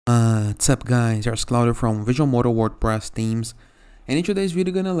What's up guys, here's Claudio from Visual Modo WordPress themes, and in today's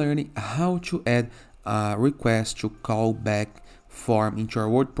video gonna learn how to add a request to callback form into your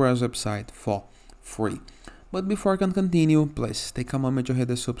WordPress website for free. But before I can continue, please take a moment to hit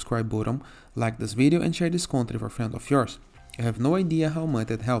the subscribe button, like this video and share this content with a friend of yours. I have no idea how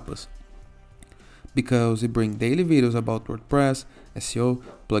much it helps us, because we bring daily videos about WordPress, SEO,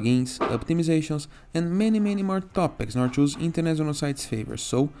 plugins, optimizations, and many more topics in order to use internet on our site's favor.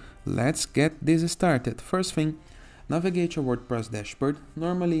 So let's get this started. First thing, navigate your WordPress dashboard.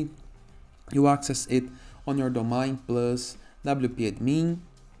 Normally you access it on your domain plus WP admin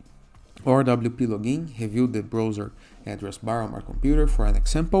or WP login. Review the browser address bar on our computer for an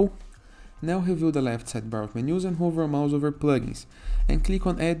example. Now review the left side bar of menus and hover your mouse over plugins and click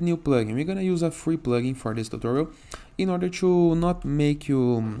on add new plugin. We're gonna use a free plugin for this tutorial in order to not make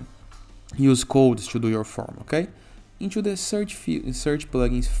you use codes to do your form, okay? Into the search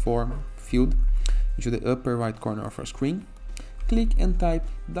plugins form field, into the upper right corner of our screen, click and type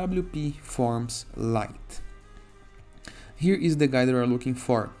WP Forms Lite. Here is the guide that we're looking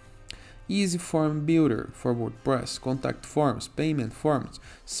for. Easy form builder for WordPress, contact forms, payment forms,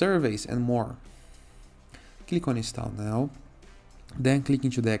 surveys, and more. Click on install now, then click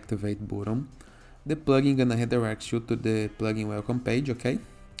into the activate button. The plugin gonna redirect you to the plugin welcome page, okay?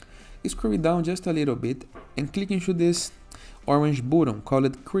 Scroll down just a little bit and click into this orange button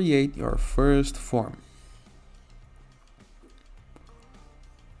called create your first form.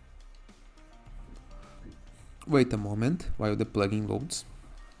 Wait a moment while the plugin loads.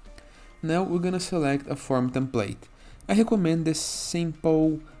 Now we're gonna select a form template. I recommend the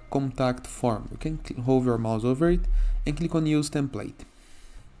simple contact form. You can hover your mouse over it and click on use template.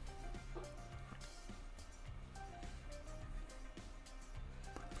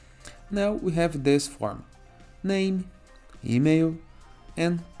 Now we have this form: name, email,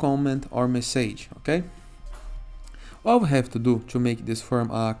 and comment or message, okay? All we have to do to make this form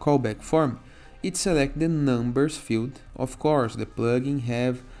a callback form is select the numbers field. Of course, the plugin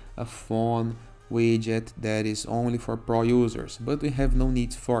have a font widget that is only for pro users, but we have no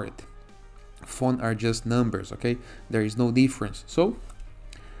need for it. Font are just numbers, okay? There is no difference. So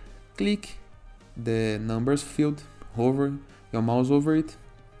click the numbers field, hover your mouse over it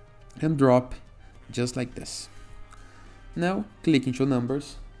and drop just like this. Now click into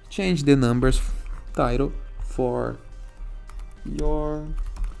numbers, change the numbers title for your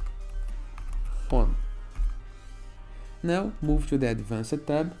font. Now move to the advanced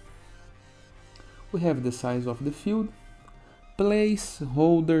tab. We have the size of the field,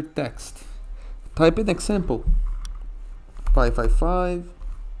 placeholder text. Type an example, 555,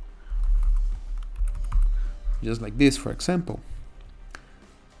 just like this for example.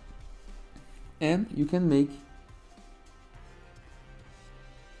 And you can make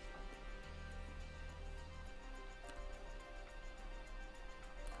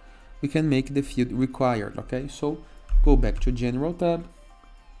the field required, okay? So go back to general tab,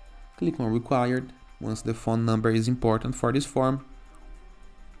 click on required once the phone number is important for this form.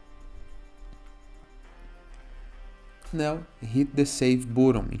 Now hit the save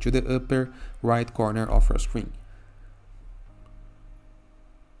button into the upper right corner of your screen.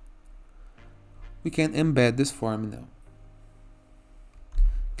 We can embed this form now.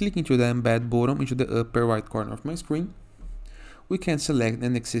 Click into the embed button into the upper right corner of my screen. We can select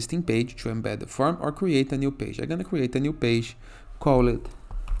an existing page to embed the form or create a new page. I'm gonna create a new page, call it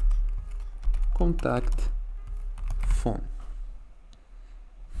contact form.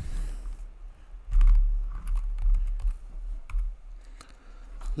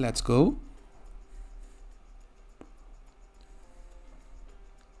 Let's go.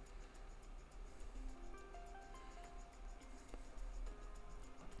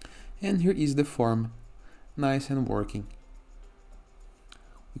 And here is the form, nice and working.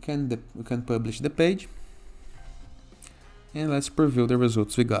 We can publish the page, and let's preview the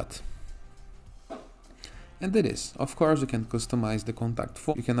results we got. And that is, of course, you can customize the contact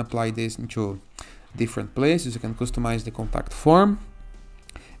form. You can apply this into different places. You can customize the contact form,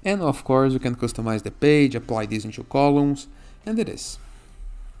 and of course, you can customize the page, apply this into columns, and it is.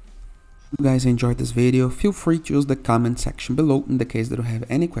 If you guys enjoyed this video, feel free to use the comment section below in the case that you have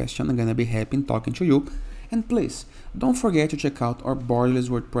any question. I'm gonna be happy in talking to you. And please, don't forget to check out our borderless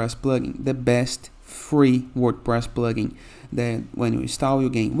WordPress plugin, the best free WordPress plugin that when you install you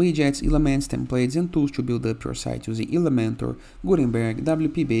gain widgets, elements, templates, and tools to build up your site using Elementor, Gutenberg,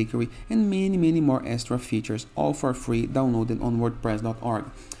 WP Bakery, and many more extra features, all for free, downloaded on WordPress.org.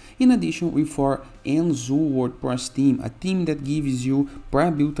 In addition, with our Enzo WordPress theme, a theme that gives you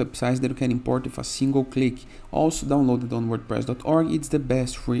pre-built websites that you can import with a single click, also downloaded on WordPress.org. It's the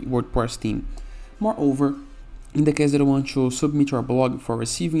best free WordPress theme. Moreover, in the case that you want to submit your blog for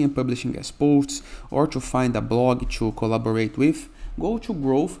receiving and publishing guest posts, or to find a blog to collaborate with, go to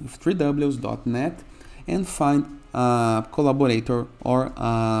growth with 3ws.net and find a collaborator or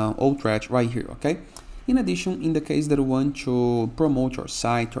Outreach right here, okay? In addition, in the case that you want to promote your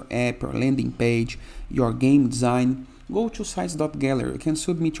site, your app, your landing page, your game design, go to sites.gallery. You can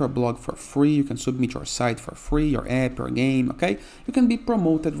submit your blog for free, you can submit your site for free, your app, your game, okay? You can be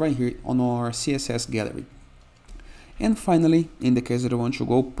promoted right here on our CSS gallery. And finally, in the case that you want to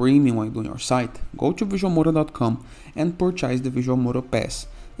go premium while doing your site, go to visualmodo.com and purchase the Visual Modo Pass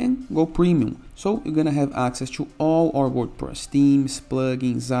and go premium. So you're gonna have access to all our WordPress themes,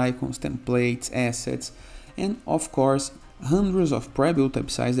 plugins, icons, templates, assets, and of course, hundreds of pre-built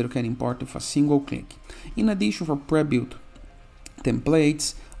websites that you can import with a single click. In addition, for pre-built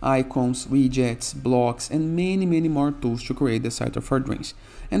templates, icons, widgets, blocks, and many more tools to create the site of our dreams.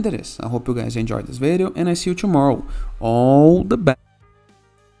 And that is, I hope you guys enjoyed this video, and I see you tomorrow. All the best.